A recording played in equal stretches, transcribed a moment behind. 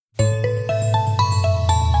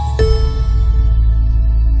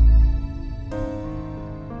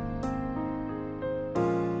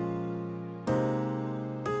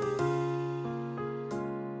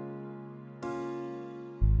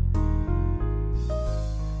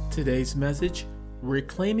Today's message,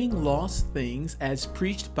 Reclaiming Lost Things, as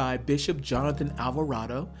preached by Bishop Jonathan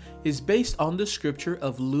Alvarado, is based on the scripture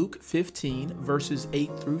of Luke 15, verses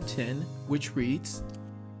 8 through 10, which reads,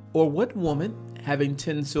 "Or what woman, having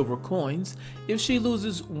 10 silver coins, if she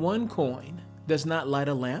loses one coin, does not light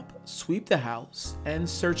a lamp, sweep the house, and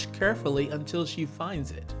search carefully until she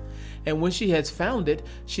finds it? And when she has found it,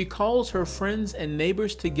 she calls her friends and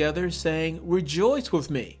neighbors together, saying, 'Rejoice with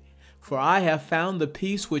me, for I have found the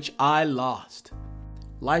piece which I lost.'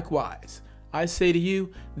 Likewise, I say to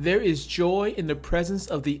you, there is joy in the presence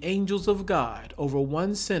of the angels of God over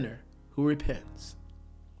one sinner who repents."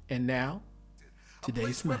 And now,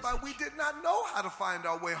 today's message. Whereby we did not know how to find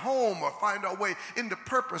our way home or find our way into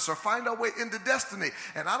purpose or find our way into destiny.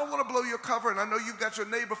 And I don't want to blow your cover, and I know you've got your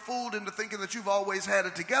neighbor fooled into thinking that you've always had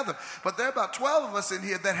it together. But there are about 12 of us in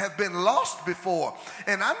here that have been lost before.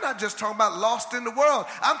 And I'm not just talking about lost in the world.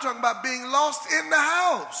 I'm talking about being lost in the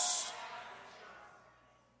house.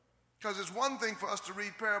 Because it's one thing for us to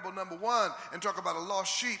read parable number 1 and talk about a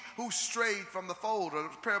lost sheep who strayed from the fold, or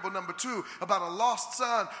parable number 2 about a lost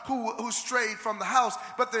son who strayed from the house.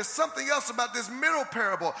 But there's something else about this middle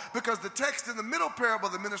parable, because the text in the middle parable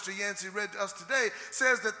that Minister Yancey read to us today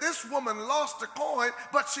says that this woman lost a coin,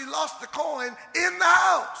 but she lost the coin in the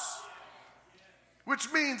house.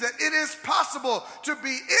 Which means that it is possible to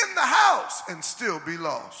be in the house and still be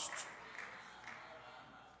lost.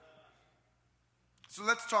 So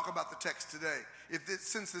let's talk about the text today.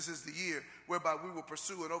 Since this is the year whereby we will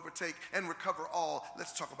pursue and overtake and recover all,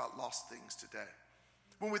 let's talk about lost things today.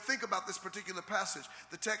 When we think about this particular passage,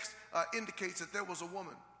 the text indicates that there was a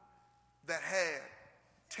woman that had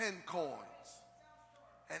 10 coins.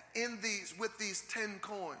 And with these 10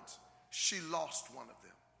 coins, she lost one of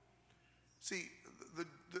them. See,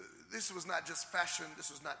 this was not just fashion. This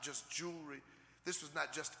was not just jewelry. This was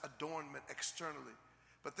not just adornment externally.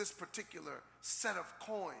 But this particular set of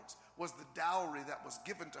coins was the dowry that was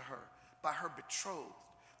given to her by her betrothed,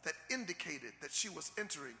 that indicated that she was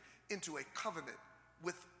entering into a covenant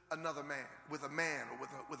with another man, with a man, or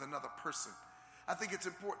with another person. I think it's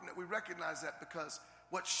important that we recognize that, because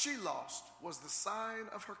what she lost was the sign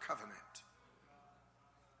of her covenant.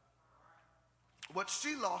 What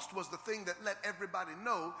she lost was the thing that let everybody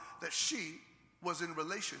know that she was in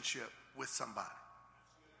relationship with somebody.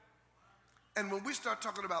 And when we start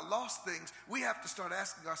talking about lost things, we have to start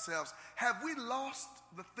asking ourselves, have we lost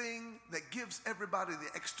the thing that gives everybody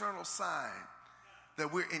the external sign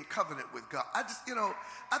that we're in covenant with God? I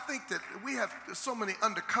think that we have so many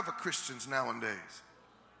undercover Christians nowadays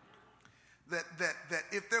that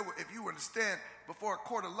if you were to stand before a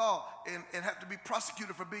court of law and have to be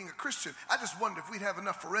prosecuted for being a Christian, I just wonder if we'd have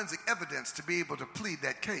enough forensic evidence to be able to plead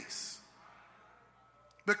that case.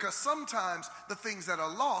 Because sometimes the things that are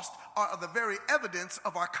lost are the very evidence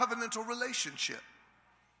of our covenantal relationship.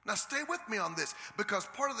 Now stay with me on this, because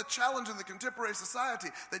part of the challenge in the contemporary society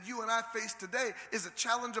that you and I face today is a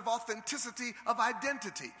challenge of authenticity, of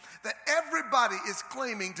identity. That everybody is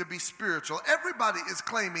claiming to be spiritual. Everybody is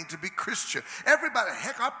claiming to be Christian.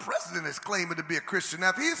 Heck, our president is claiming to be a Christian. Now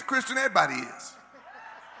if he's a Christian, everybody is.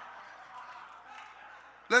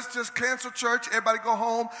 Let's just cancel church. Everybody go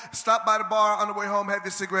home. Stop by the bar on the way home. Have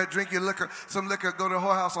your cigarette. Drink your liquor. Some liquor. Go to the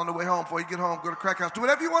whorehouse on the way home. Before you get home, go to the crack house. Do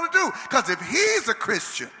whatever you want to do. Because if he's a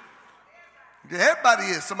Christian, everybody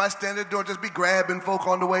is. Somebody stand at the door, just be grabbing folk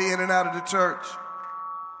on the way in and out of the church.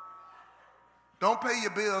 Don't pay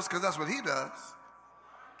your bills, because that's what he does.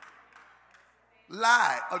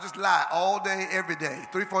 Lie. Or just lie all day, every day.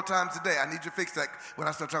 3-4 times a day. I need you to fix that. When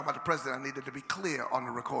I start talking about the president, I need it to be clear on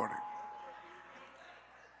the recording.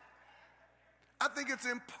 I think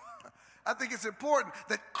it's important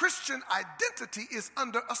that Christian identity is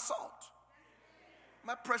under assault.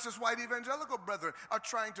 My precious white evangelical brethren are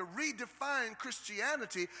trying to redefine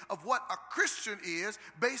Christianity of what a Christian is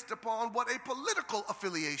based upon what a political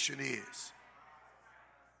affiliation is.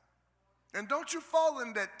 And don't you fall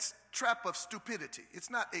in that trap of stupidity. It's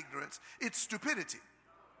not ignorance, it's stupidity.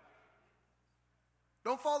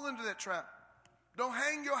 Don't fall into that trap. Don't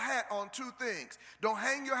hang your hat on two things. Don't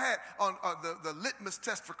hang your hat on the litmus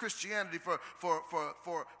test for Christianity for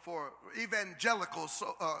evangelicals,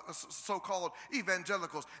 so-called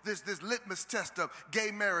evangelicals. This litmus test of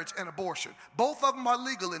gay marriage and abortion. Both of them are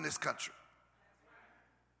legal in this country.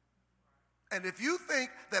 And if you think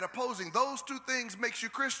that opposing those two things makes you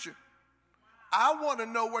Christian, I want to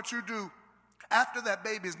know what you do after that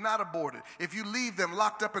baby is not aborted. If you leave them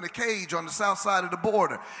locked up in a cage on the south side of the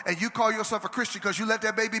border and you call yourself a Christian because you let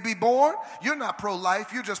that baby be born, you're not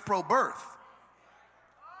pro-life, you're just pro-birth.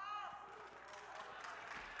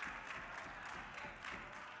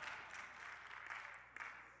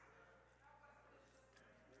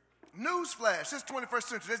 Newsflash, this is 21st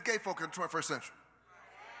century. There's gay folk in the 21st century.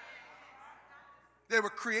 They were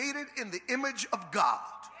created in the image of God.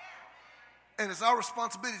 And it's our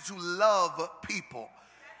responsibility to love people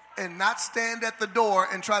and not stand at the door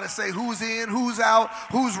and try to say who's in, who's out,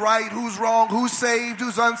 who's right, who's wrong, who's saved,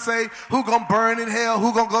 who's unsaved, who's going to burn in hell,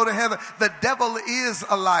 who's going to go to heaven. The devil is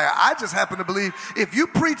a liar. I just happen to believe if you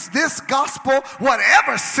preach this gospel,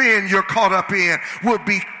 whatever sin you're caught up in will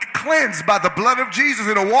be cleansed by the blood of Jesus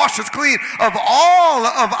and it'll wash us clean of all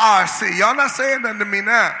of our sin. Y'all not saying nothing to me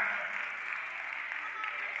now.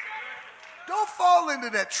 Don't fall into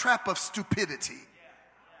that trap of stupidity.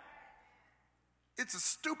 It's a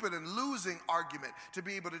stupid and losing argument to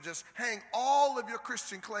be able to just hang all of your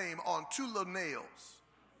Christian claim on two little nails.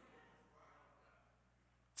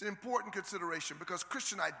 It's an important consideration because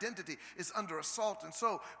Christian identity is under assault. And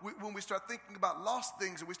so when we start thinking about lost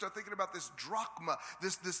things and we start thinking about this drachma,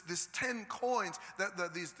 this 10 coins, there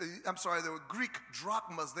were Greek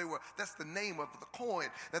drachmas. That's the name of the coin,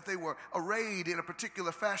 that they were arrayed in a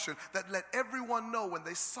particular fashion that let everyone know when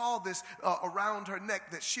they saw this around her neck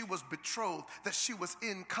that she was betrothed, that she was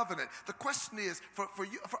in covenant. The question is, for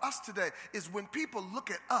us today, is when people look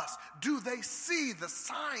at us, do they see the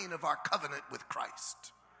sign of our covenant with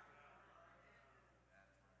Christ?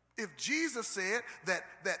 If Jesus said that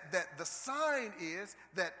the sign is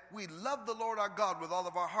that we love the Lord our God with all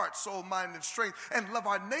of our heart, soul, mind, and strength, and love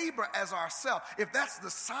our neighbor as ourselves, if that's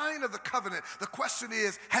the sign of the covenant, the question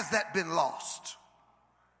is, has that been lost?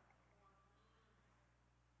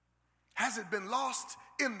 Has it been lost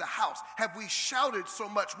in the house? Have we shouted so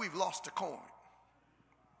much we've lost a coin?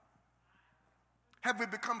 Have we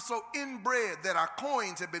become so inbred that our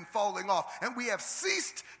coins have been falling off and we have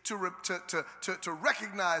ceased to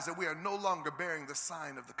recognize that we are no longer bearing the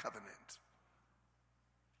sign of the covenant?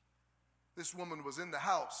 This woman was in the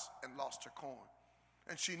house and lost her coin.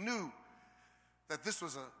 And she knew that this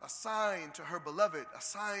was a sign to her beloved, a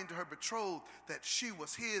sign to her betrothed, that she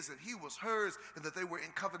was his and he was hers, and that they were in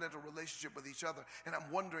covenantal relationship with each other. And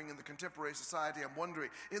I'm wondering in the contemporary society, I'm wondering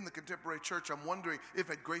in the contemporary church, I'm wondering if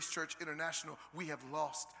at Grace Church International we have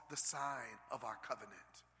lost the sign of our covenant.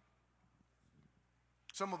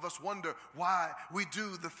 Some of us wonder why we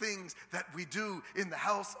do the things that we do in the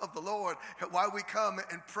house of the Lord, why we come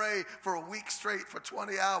and pray for a week straight for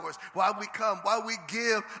 20 hours, why we come, why we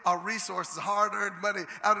give our resources, hard-earned money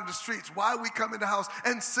out in the streets, why we come in the house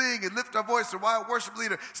and sing and lift our voice, or why a worship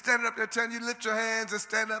leader standing up there telling you lift your hands and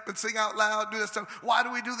stand up and sing out loud, do this stuff. Why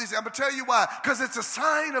do we do these? I'm going to tell you why. Because it's a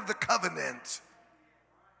sign of the covenant.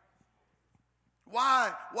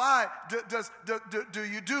 Why do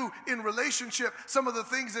you do in relationship some of the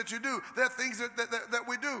things that you do? There are things that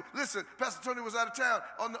we do. Listen, Pastor Tony was out of town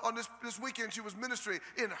on this weekend. She was ministering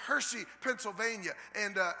in Hershey, Pennsylvania,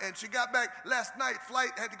 and she got back last night. Flight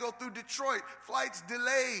had to go through Detroit. Flight's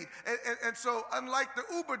delayed, and so unlike the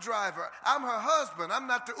Uber driver, I'm her husband. I'm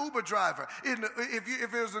not the Uber driver.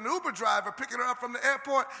 If it was an Uber driver picking her up from the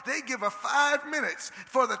airport, they give her 5 minutes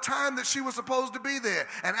for the time that she was supposed to be there,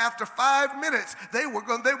 and after 5 minutes, they were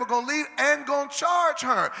going to leave and going to charge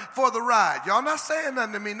her for the ride. Y'all not saying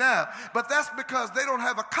nothing to me now, but that's because they don't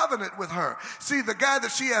have a covenant with her. See, the guy that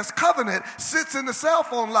she has covenant sits in the cell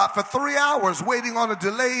phone lot for 3 hours waiting on a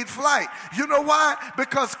delayed flight. You know why?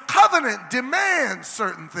 Because covenant demands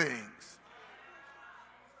certain things.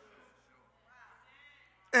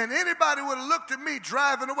 And anybody would have looked at me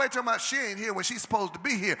driving away talking about she ain't here when she's supposed to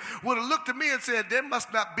be here, would have looked at me and said, there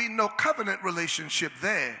must not be no covenant relationship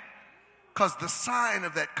there. Because the sign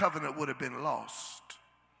of that covenant would have been lost.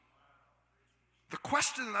 The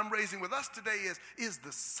question that I'm raising with us today is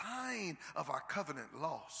the sign of our covenant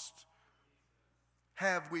lost?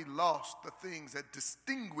 Have we lost the things that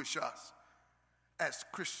distinguish us as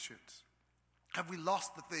Christians? Have we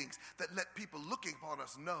lost the things that let people looking upon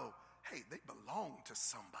us know, hey, they belong to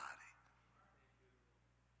somebody?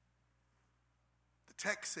 The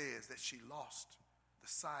text says that she lost the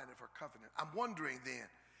sign of her covenant. I'm wondering then,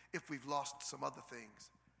 if we've lost some other things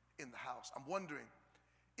in the house. I'm wondering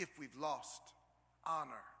if we've lost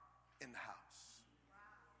honor in the house.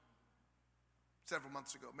 Several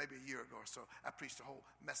months ago, maybe a year ago or so, I preached a whole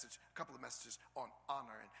message, a couple of messages on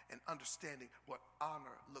honor and understanding what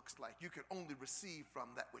honor looks like. You can only receive from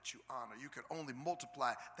that which you honor. You can only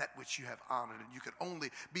multiply that which you have honored, and you can only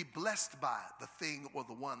be blessed by the thing or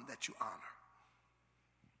the one that you honor.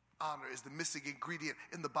 Honor is the missing ingredient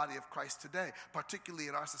in the body of Christ today, particularly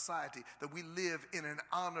in our society, that we live in an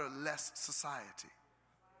honor-less society.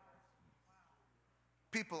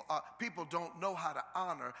 People don't know how to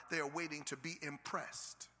honor. They are waiting to be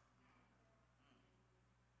impressed.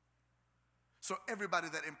 So everybody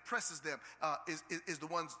that impresses them is the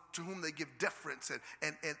ones to whom they give deference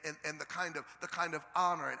and the kind of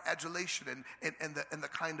honor and adulation and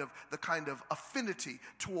the kind of affinity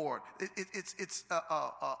toward. It's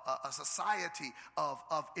a society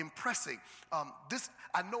of impressing. This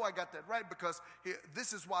I know I got that right, because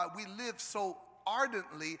this is why we live so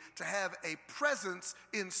ardently to have a presence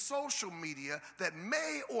in social media that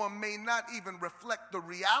may or may not even reflect the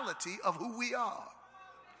reality of who we are.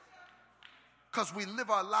 Because we live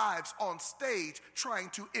our lives on stage trying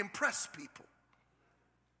to impress people.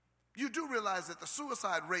 You do realize that the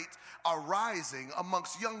suicide rates are rising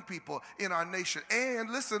amongst young people in our nation, and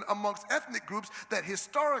listen, amongst ethnic groups that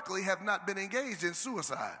historically have not been engaged in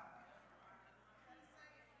suicide.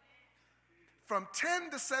 From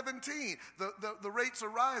 10 to 17, the rates are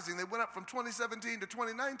rising. They went up from 2017 to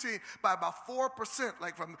 2019 by about 4%,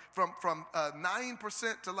 like from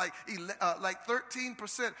 9% to like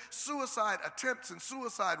 13%. Suicide attempts and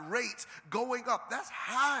suicide rates going up. That's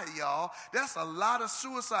high, y'all. That's a lot of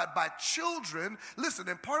suicide by children. Listen,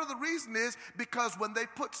 and part of the reason is because when they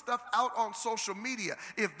put stuff out on social media,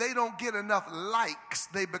 if they don't get enough likes,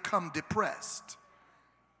 they become depressed.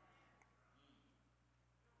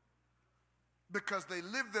 Because they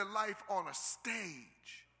live their life on a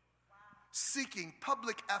stage, seeking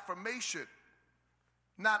public affirmation,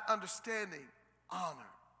 not understanding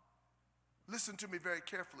honor. Listen to me very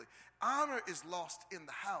carefully. Honor is lost in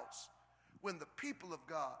the house when the people of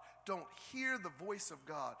God don't hear the voice of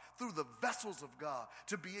God through the vessels of God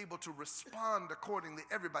to be able to respond accordingly.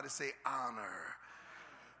 Everybody say honor.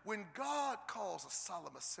 When God calls a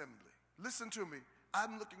solemn assembly, listen to me.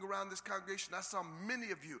 I'm looking around this congregation. I saw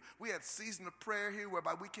many of you. We had season of prayer here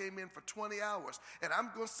whereby we came in for 20 hours. And I'm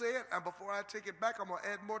going to say it, and before I take it back, I'm going to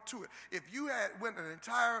add more to it. If you went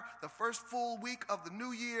the first full week of the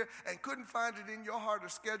new year and couldn't find it in your heart or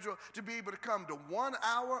schedule to be able to come to 1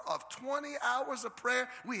 hour of 20 hours of prayer,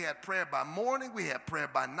 we had prayer by morning, we had prayer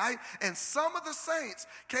by night, and some of the saints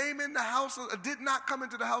came in the house, did not come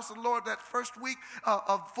into the house of the Lord that first week,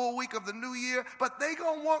 of full week of the new year, but they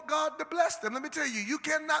going to want God to bless them. Let me tell you, you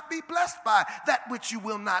cannot be blessed by that which you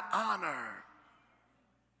will not honor.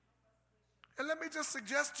 And let me just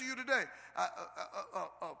suggest to you today,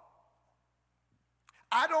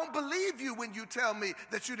 I don't believe you when you tell me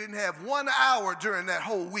that you didn't have 1 hour during that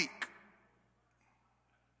whole week.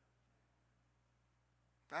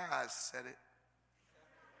 I said it.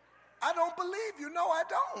 I don't believe you. No, I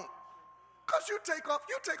don't. Because you take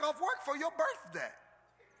off work for your birthday.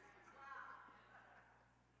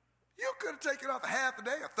 You could have taken off a half a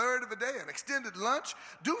day, a third of a day, an extended lunch,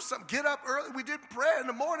 do something, get up early. We did prayer in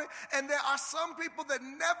the morning, and there are some people that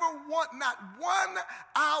never want not 1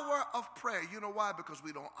 hour of prayer. You know why? Because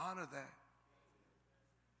we don't honor that.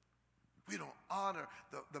 We don't honor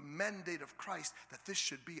the mandate of Christ that this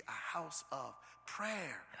should be a house of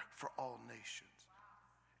prayer for all nations.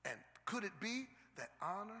 And could it be that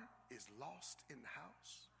honor is lost in the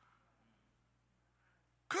house?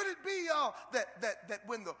 Could it be, y'all, that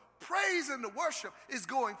when the praise and the worship is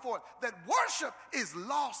going forth, that worship is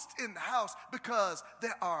lost in the house because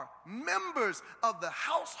there are members of the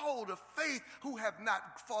household of faith who have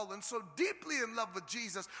not fallen so deeply in love with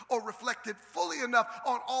Jesus or reflected fully enough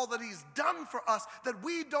on all that he's done for us that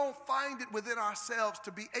we don't find it within ourselves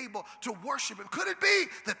to be able to worship him? Could it be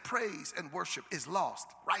that praise and worship is lost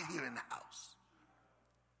right here in the house?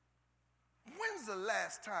 When's the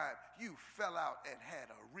last time you fell out and had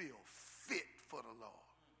a real fit for the Lord?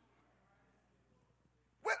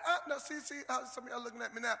 See, some of y'all looking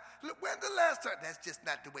at me now. Look, when's the last time? That's just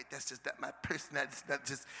not the way. That's just not my personality.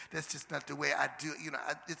 That's just not the way I do it. You know,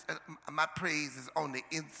 my praise is on the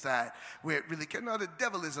inside where it really can. No, the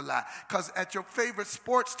devil is a lie. Because at your favorite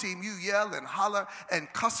sports team, you yell and holler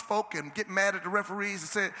and cuss folk and get mad at the referees and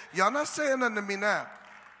say, y'all not saying nothing to me now.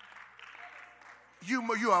 You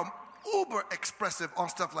are uber expressive on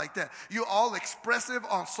stuff like that. You're all expressive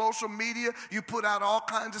on social media. You put out all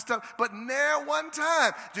kinds of stuff. But ne'er one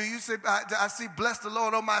time do you say, I see, bless the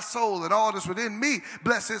Lord, oh my soul, and all that's within me.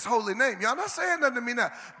 Bless his holy name. Y'all not saying nothing to me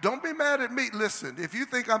now. Don't be mad at me. Listen, if you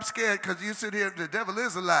think I'm scared because you sit here, the devil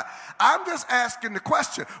is a lie. I'm just asking the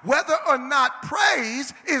question whether or not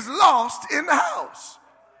praise is lost in the house.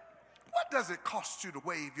 What does it cost you to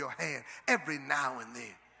wave your hand every now and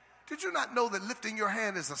then? Did you not know that lifting your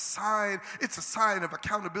hand is a sign? It's a sign of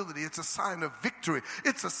accountability. It's a sign of victory.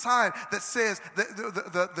 It's a sign that says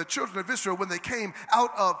that the children of Israel, when they came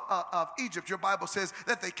out of Egypt, your Bible says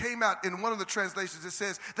that they came out, in one of the translations it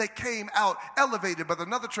says they came out elevated, but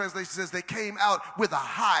another translation says they came out with a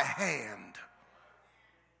high hand.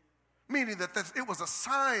 Meaning that it was a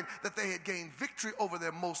sign that they had gained victory over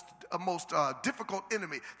their most difficult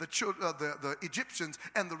enemy, the Egyptians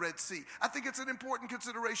and the Red Sea. I think it's an important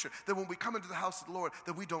consideration that when we come into the house of the Lord,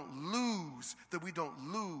 that we don't lose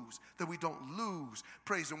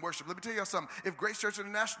praise and worship. Let me tell you something. If Grace Church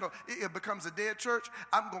International it becomes a dead church,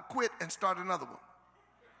 I'm going to quit and start another one.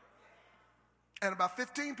 And about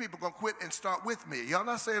 15 people are going to quit and start with me. Y'all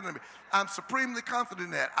not saying to me. I'm supremely confident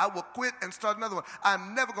in that. I will quit and start another one.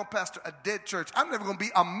 I'm never going to pastor a dead church. I'm never going to be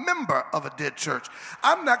a member of a dead church.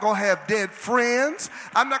 I'm not going to have dead friends.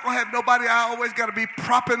 I'm not going to have nobody I always got to be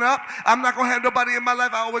propping up. I'm not going to have nobody in my life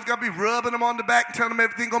I always got to be rubbing them on the back and telling them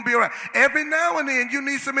everything's going to be all right. Every now and then you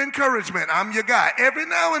need some encouragement. I'm your guy. Every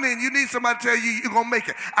now and then you need somebody to tell you you're going to make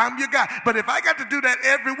it. I'm your guy. But if I got to do that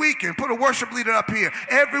every week and put a worship leader up here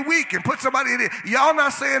every week and put somebody in here, y'all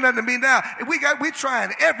not saying nothing to me now. We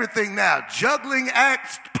trying everything now. Juggling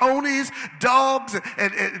acts, ponies, dogs,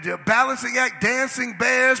 and balancing act, dancing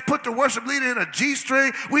bears, put the worship leader in a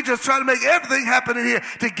G-string. We just trying to make everything happen in here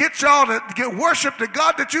to get y'all to get worship to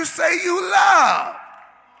God that you say you love.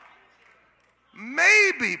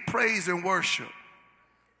 Maybe praise and worship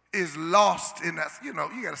is lost in us. You know,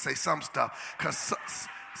 you got to say some stuff because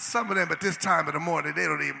some of them at this time of the morning, they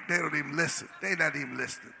don't even listen. They're not even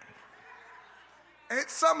listening. And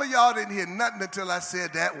some of y'all didn't hear nothing until I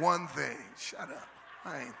said that one thing. Shut up.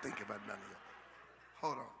 I ain't thinking about none of y'all.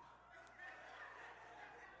 Hold on.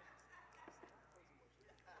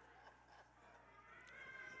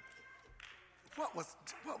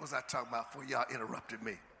 What was I talking about before y'all interrupted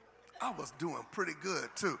me? I was doing pretty good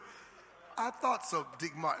too. I thought so,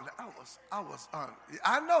 Dick Martin.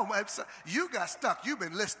 I know. You got stuck. You've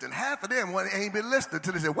been listening. Half of them ain't been listening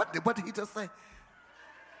till they said, what did he just say?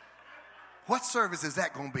 What service is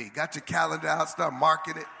that going to be? Got your calendar out, start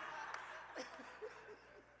marking it.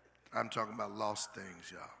 I'm talking about lost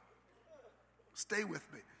things, y'all. Stay with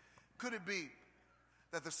me. Could it be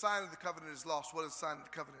that the sign of the covenant is lost? What is the sign of the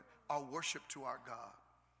covenant? Our worship to our God,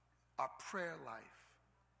 our prayer life.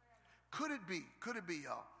 Could it be,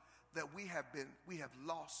 y'all, that we have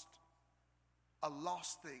lost a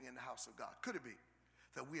lost thing in the house of God? Could it be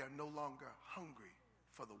that we are no longer hungry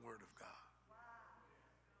for the word of God?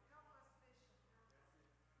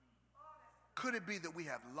 Could it be that we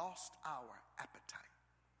have lost our appetite?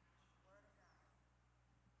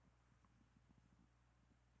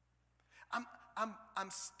 I'm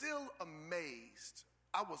still amazed.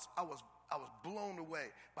 I was blown away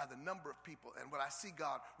by the number of people and what I see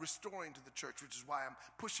God restoring to the church, which is why I'm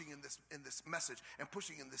pushing in this message and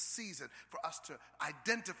pushing in this season for us to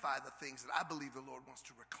identify the things that I believe the Lord wants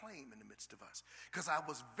to reclaim in the midst of us. Because I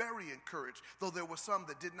was very encouraged, though there were some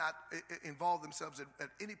that did not involve themselves at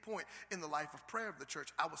any point in the life of prayer of the church,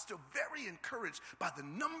 I was still very encouraged by the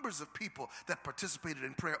numbers of people that participated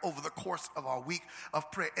in prayer over the course of our week of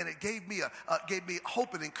prayer. And it gave me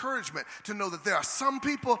hope and encouragement to know that there are some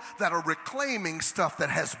people that are reclaiming stuff that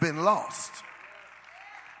has been lost,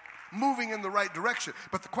 moving in the right direction.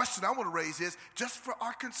 But the question I want to raise is, just for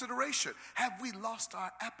our consideration, have we lost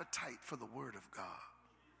our appetite for the word of God?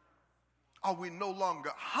 Are we no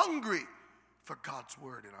longer hungry for God's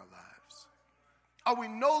word in our lives? Are we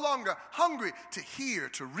no longer hungry to hear,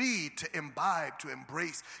 to read, to imbibe, to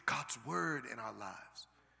embrace God's word in our lives?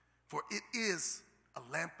 For it is a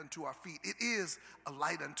lamp unto our feet. It is a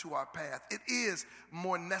light unto our path. It is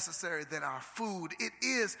more necessary than our food. It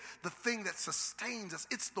is the thing that sustains us.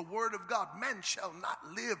 It's the word of God. Man shall not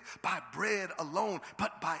live by bread alone,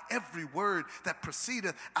 but by every word that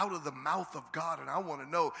proceedeth out of the mouth of God. And I want to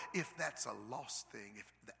know if that's a lost thing, if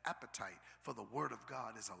the appetite for the word of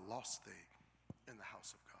God is a lost thing in the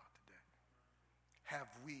house of God today. Have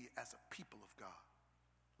we as a people of God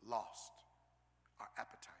lost our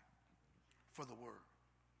appetite for the word?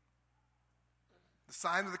 The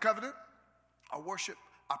sign of the covenant, our worship,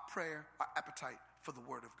 our prayer, our appetite for the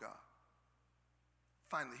word of God.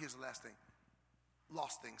 Finally, here's the last thing.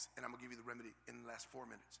 Lost things, and I'm going to give you the remedy in the last 4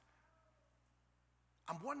 minutes.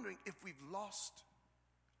 I'm wondering if we've lost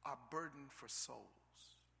our burden for souls.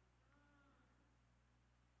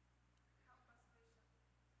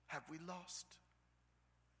 Have we lost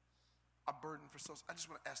our burden for souls? I just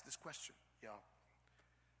want to ask this question, y'all.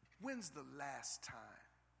 When's the last time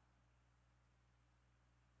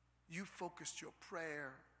you focused your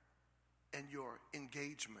prayer and your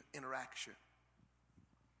engagement, interaction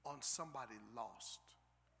on somebody lost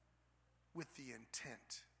with the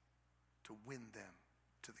intent to win them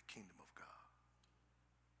to the kingdom of God?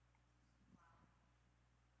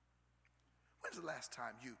 When's the last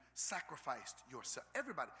time you sacrificed yourself?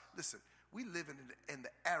 Everybody, listen, we live in the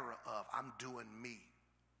era of I'm doing me.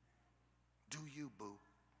 Do you, boo?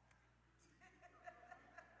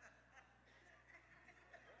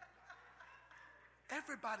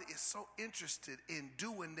 everybody is so interested in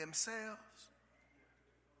doing themselves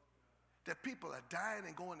that people are dying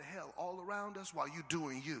and going to hell all around us while you're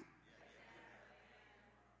doing you.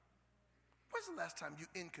 When's the last time you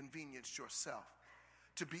inconvenienced yourself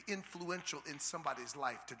to be influential in somebody's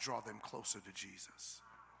life to draw them closer to Jesus?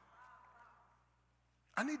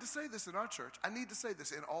 I need to say this in our church. I need to say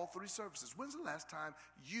this in all three services. When's the last time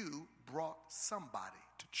you brought somebody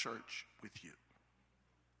to church with you?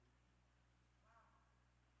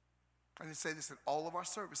 I need to say this in all of our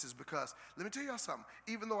services because let me tell y'all something.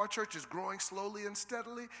 Even though our church is growing slowly and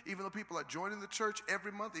steadily, even though people are joining the church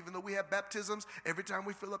every month, even though we have baptisms, every time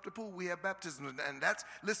we fill up the pool, we have baptisms. And that's,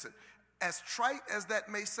 listen, as trite as that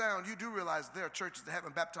may sound, you do realize there are churches that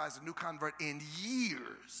haven't baptized a new convert in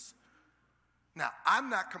years. Now, I'm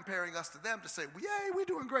not comparing us to them to say, well, yay, we're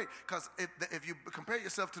doing great. Because if you compare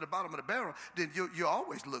yourself to the bottom of the barrel, then you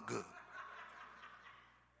always look good.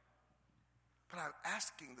 But I'm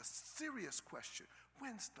asking the serious question,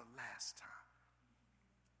 when's the last time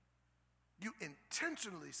you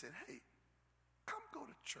intentionally said, hey, come go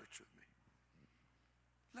to church with me.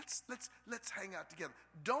 Let's hang out together.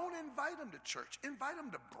 Don't invite them to church. Invite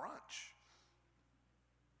them to brunch.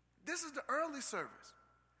 This is the early service.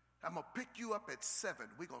 I'm going to pick you up at 7.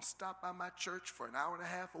 We're going to stop by my church for an hour and a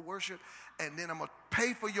half of worship, and then I'm going to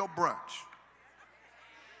pay for your brunch.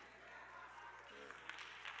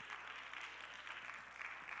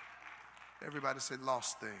 Everybody say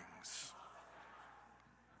lost things.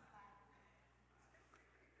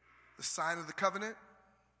 The sign of the covenant,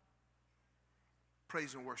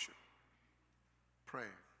 praise and worship,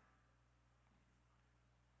 prayer.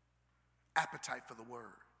 Appetite for the word.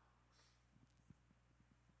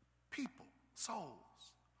 People, souls,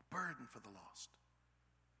 a burden for the lost.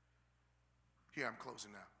 Here, I'm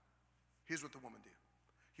closing now. Here's what the woman did.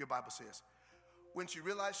 Your Bible says, when she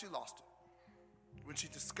realized she lost it, when she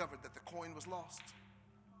discovered that the coin was lost,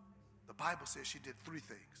 the Bible says she did 3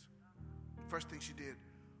 things. The first thing she did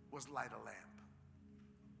was light a lamp.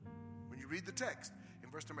 When you read the text,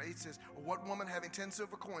 in verse number 8 says, or what woman having 10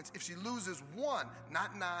 silver coins, if she loses one,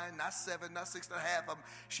 not 9, not 7, not 6, not half of them,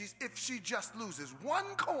 if she just loses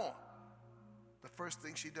one coin, the first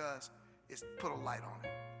thing she does is put a light on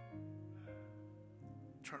it.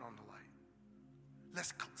 Turn on the light.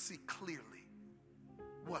 Let's see clearly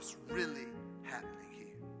what's really happening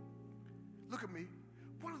here. Look at me.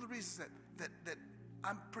 One of the reasons that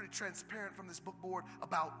I'm pretty transparent from this book board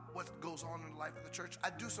about what goes on in the life of the church, I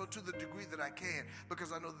do so to the degree that I can,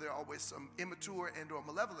 because I know that there are always some immature and or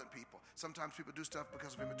malevolent people. Sometimes people do stuff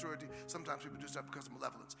because of immaturity. Sometimes people do stuff because of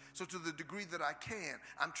malevolence. So to the degree that I can,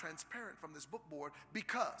 I'm transparent from this book board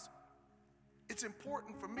because it's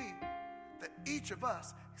important for me that each of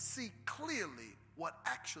us see clearly what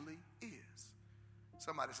actually is.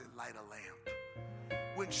 Somebody say, light a lamp.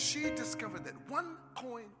 When she discovered that one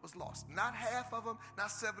coin was lost, not half of them, not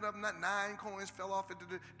 7 of them, not 9 coins fell off into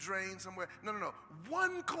the drain somewhere. No.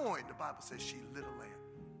 One coin, the Bible says she lit a lamp.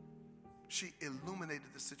 She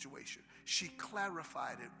illuminated the situation. She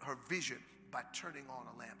clarified her vision by turning on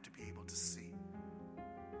a lamp to be able to see.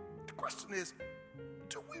 The question is,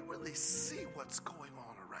 do we really see what's going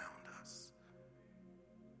on around us?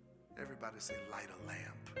 Everybody say, light a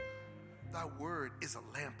lamp. Thy word is a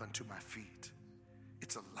lamp unto my feet.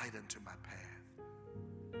 It's a light unto my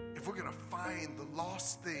path. If we're going to find the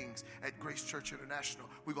lost things at Grace Church International,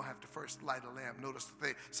 we're going to have to first light a lamp. Notice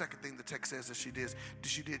the second thing the text says that she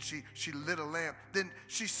did. She lit a lamp. Then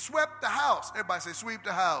she swept the house. Everybody say, sweep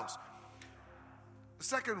the house. The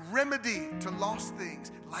second remedy to lost things,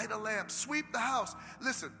 light a lamp, sweep the house.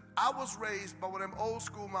 Listen, I was raised by one of them old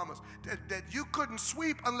school mamas that you couldn't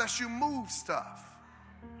sweep unless you moved stuff.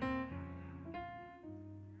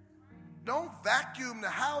 Don't vacuum the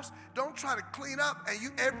house. Don't try to clean up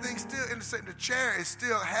and everything's still in the chair is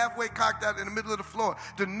still halfway cocked out in the middle of the floor.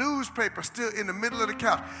 The newspaper still in the middle of the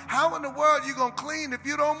couch. How in the world are you going to clean if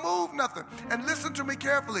you don't move nothing? And listen to me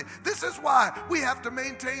carefully. This is why we have to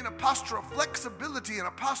maintain a posture of flexibility and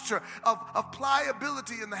a posture of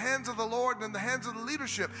pliability in the hands of the Lord and in the hands of the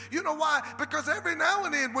leadership. You know why? Because every now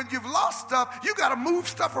and then when you've lost stuff, you got to move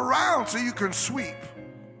stuff around so you can sweep.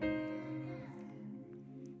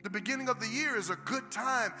 The beginning of the year is a good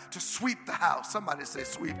time to sweep the house. Somebody say,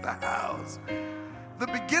 sweep the house. The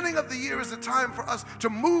beginning of the year is a time for us to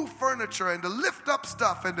move furniture and to lift up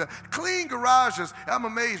stuff and to clean garages. I'm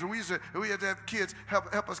amazed when we had to have kids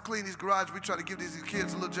help us clean these garages. We try to give these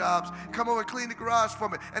kids little jobs. Come over and clean the garage for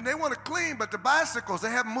me. And they want to clean, but the bicycles, they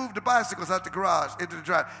haven't moved the bicycles out the garage into the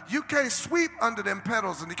drive. You can't sweep under them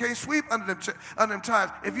pedals and you can't sweep under them tires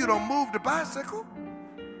if you don't move the bicycle.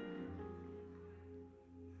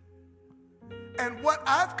 And what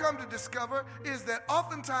I've come to discover is that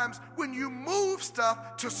oftentimes when you move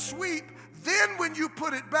stuff to sweep, then when you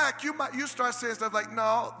put it back, you start saying stuff like,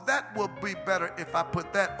 no, that will be better if I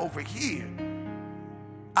put that over here.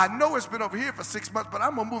 I know it's been over here for 6 months, but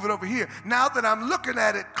I'm going to move it over here. Now that I'm looking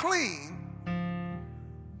at it clean,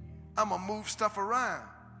 I'm going to move stuff around.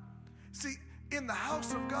 See, in the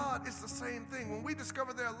house of God, it's the same thing. When we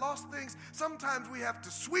discover there are lost things, sometimes we have to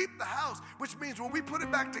sweep the house, which means when we put it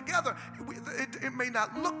back together, it may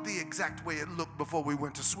not look the exact way it looked before we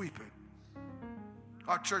went to sweep it.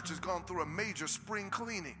 Our church has gone through a major spring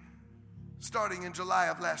cleaning starting in July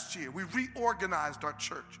of last year. We reorganized our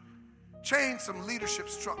church, changed some leadership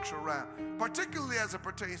structure around, particularly as it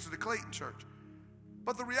pertains to the Clayton Church.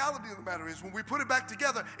 But the reality of the matter is, when we put it back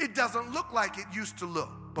together, it doesn't look like it used to look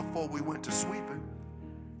before we went to sweep it.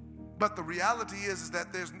 But the reality is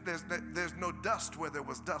that there's no dust where there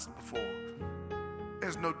was dust before.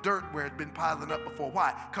 There's no dirt where it had been piling up before.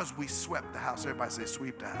 Why? Because we swept the house. Everybody say,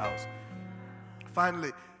 sweep the house.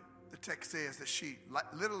 Finally, the text says that she, like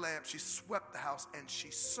little lamb, she swept the house and she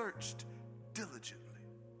searched diligently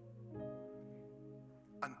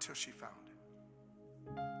until she found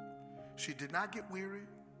it. She did not get weary.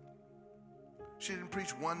 She didn't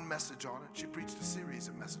preach one message on it. She preached a series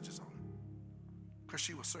of messages on it because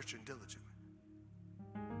she was searching diligently.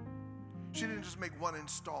 She didn't just make one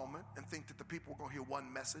installment and think that the people were going to hear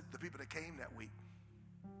one message, the people that came that week,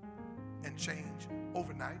 and change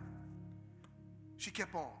overnight. She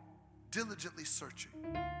kept on diligently searching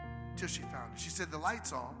till she found it. She said, the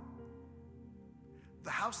light's on.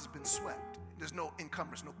 The house has been swept. There's no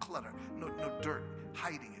encumbrance, no clutter, no dirt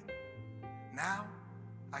hiding it. Now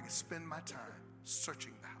I can spend my time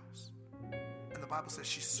searching the house. And the Bible says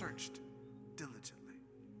she searched diligently.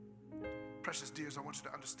 Precious dears, I want you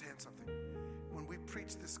to understand something. When we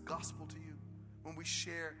preach this gospel to you, when we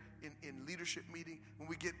share in leadership meeting, when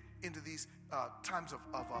we get into these times of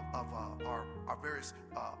our various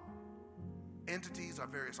entities, our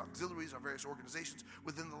various auxiliaries, our various organizations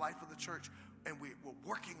within the life of the church, and we're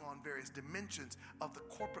working on various dimensions of the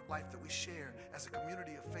corporate life that we share as a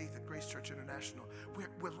community of faith at Grace Church International,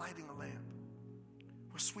 we're lighting a lamp.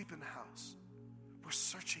 We're sweeping the house. We're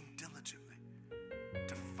searching diligently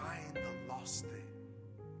to find the lost thing.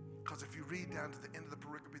 Because if you read down to the end of the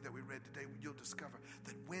pericope that we read today, you'll discover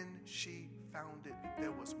that when she found it,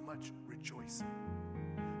 there was much rejoicing.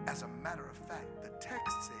 As a matter of fact, the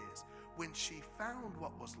text says, when she found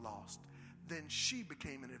what was lost, then she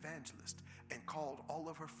became an evangelist and called all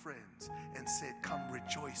of her friends and said, come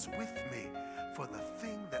rejoice with me, for the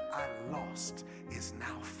thing that I lost is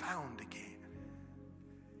now found again.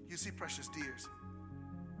 You see, precious dears,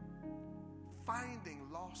 finding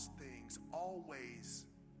lost things always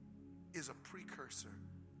is a precursor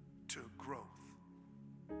to growth.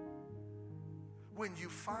 When you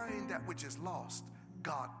find that which is lost,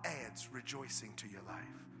 God adds rejoicing to your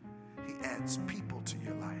life. He adds people to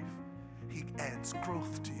your life. He adds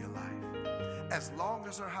growth to your life. As long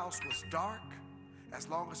as her house was dark, as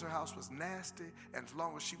long as her house was nasty, and as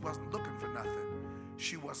long as she wasn't looking for nothing,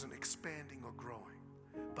 she wasn't expanding or growing.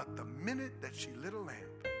 But the minute that she lit a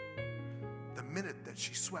lamp, the minute that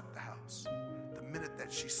she swept the house, the minute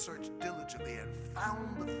that she searched diligently and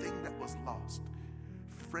found the thing that was lost,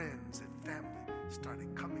 friends and family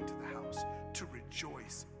started coming to the house to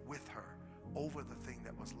rejoice with her over the thing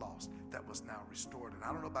that was lost, that was now restored. And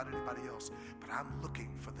I don't know about anybody else, but I'm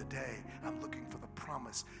looking for the day. I'm looking for the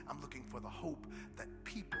promise. I'm looking for the hope that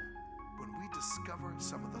people, when we discover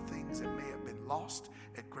some of the things that may have been lost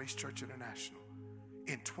at Grace Church International,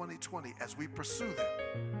 in 2020, as we pursue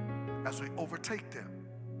them, as we overtake them,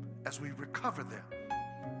 as we recover them,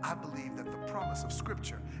 I believe that the promise of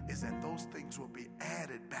Scripture is that those things will be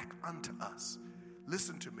added back unto us.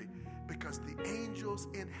 Listen to me, because the angels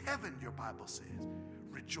in heaven, your Bible says,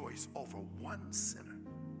 rejoice over one sinner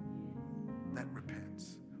that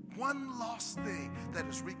repents. One lost thing that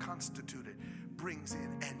is reconstituted brings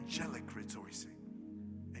in angelic rejoicing.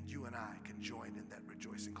 And you and I can join in that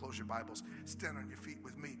rejoicing. Close your Bibles, stand on your feet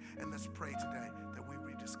with me, and let's pray today that we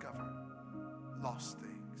rediscover lost things.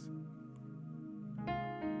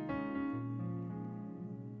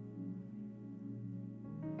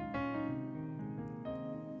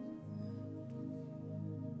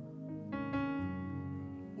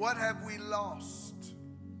 What have we lost?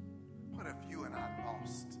 What have you and I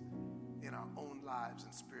lost in our own lives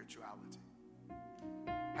and spirituality?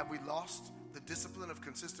 Have we lost the discipline of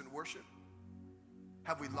consistent worship?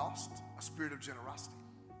 Have we lost a spirit of generosity?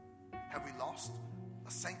 Have we lost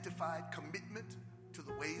a sanctified commitment to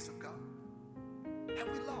the ways of God? Have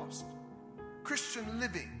we lost Christian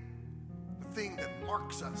living, the thing that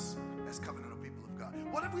marks us as covenantal people of God.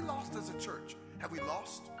 What have we lost as a church? Have we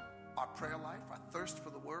lost our prayer life, our thirst for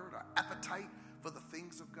the word, our appetite for the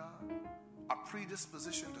things of God, our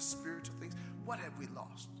predisposition to spiritual things? What have we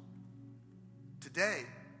lost? Today,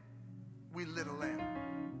 we lit a lamp.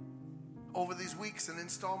 Over these weeks and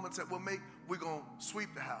installments that we'll make, we're going to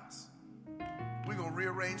sweep the house. We're going to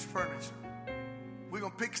rearrange furniture. We're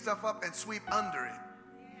going to pick stuff up and sweep under it.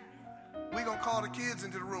 We're going to call the kids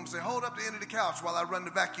into the room and say, hold up the end of the couch while I run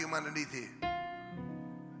the vacuum underneath here.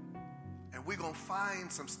 And we're going to find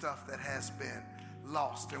some stuff that has been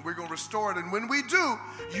lost, and we're going to restore it. And when we do,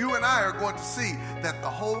 you and I are going to see that the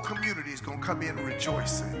whole community is going to come in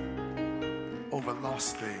rejoicing over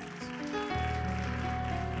lost things.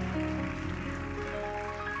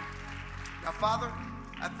 Now, Father,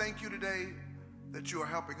 I thank you today that you are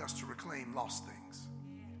helping us to reclaim lost things.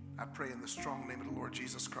 I pray in the strong name of the Lord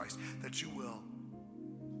Jesus Christ that you will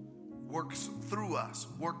work through us,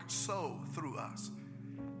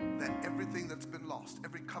 that everything that's been lost,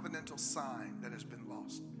 every covenantal sign that has been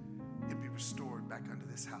lost, it be restored back unto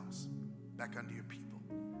this house, back unto your people.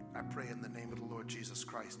 I pray in the name of the Lord Jesus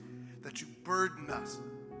Christ that you burden us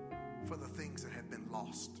for the things that have been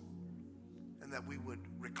lost, and that we would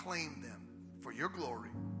reclaim them for your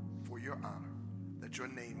glory, for your honor, that your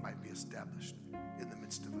name might be established in the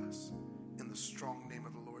midst of us. In the strong name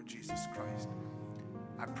of the Lord Jesus Christ,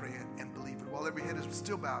 I pray it and believe it. While every head is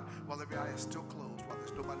still bowed, while every eye is still closed, while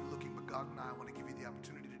there's nobody looking but God and I want to give you the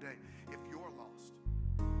opportunity today. If you're lost.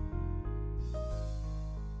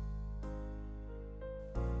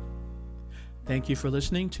 Thank you for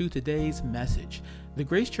listening to today's message. The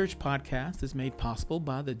Grace Church podcast is made possible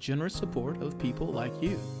by the generous support of people like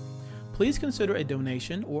you. Please consider a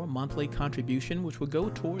donation or monthly contribution which will go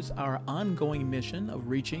towards our ongoing mission of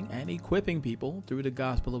reaching and equipping people through the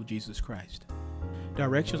gospel of Jesus Christ.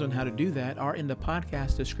 Directions on how to do that are in the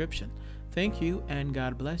podcast description. Thank you, and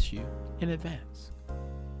God bless you in advance.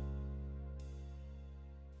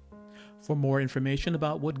 For more information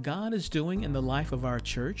about what God is doing in the life of our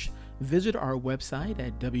church, visit our website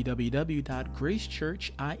at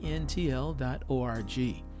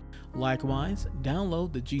www.gracechurchintl.org. Likewise,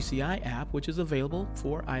 download the GCI app, which is available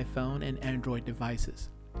for iPhone and Android devices.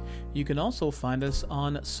 You can also find us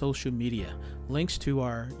on social media. Links to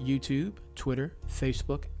our YouTube, Twitter,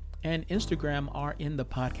 Facebook, and Instagram are in the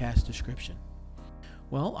podcast description.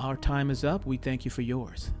 Well, our time is up. We thank you for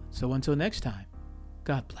yours. So until next time,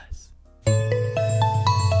 God bless.